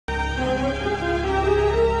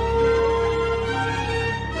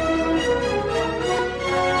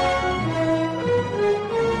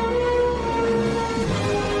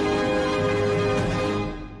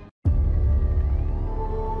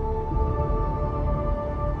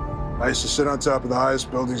I used to sit on top of the highest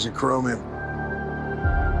buildings in Chromium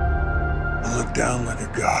and look down like a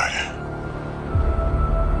god.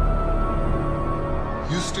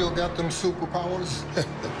 You still got them superpowers? The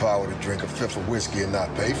power to drink a fifth of whiskey and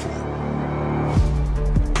not pay for it.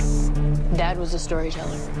 Dad was a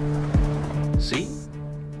storyteller. See?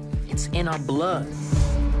 It's in our blood.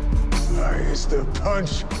 I used to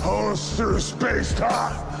punch holes through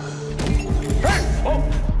space-time. Hey! Oh,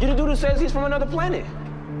 you're the dude who says he's from another planet.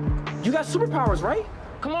 You got superpowers, right?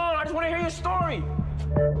 Come on, I just want to hear your story.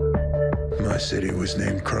 My city was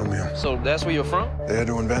named Chromium. So that's where you're from? They had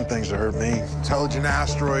to invent things to hurt me. Intelligent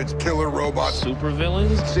asteroids, killer robots. Super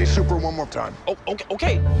villains? Say super one more time. Oh,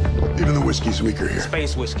 okay. Even the whiskey's weaker here.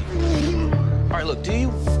 Space whiskey. All right, look, do you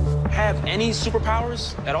have any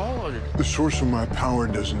superpowers at all? Or... The source of my power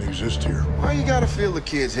doesn't exist here. Why you gotta fill the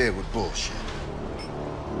kid's head with bullshit?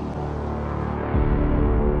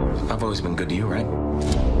 I've always been good to you, right?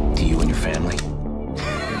 To you and your family.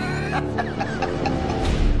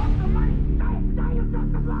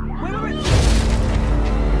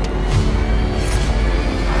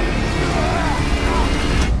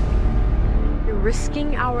 You're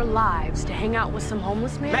risking our lives to hang out with some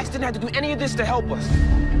homeless man? Max didn't have to do any of this to help us.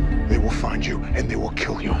 They will find you and they will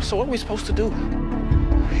kill you. So what are we supposed to do?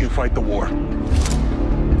 You fight the war.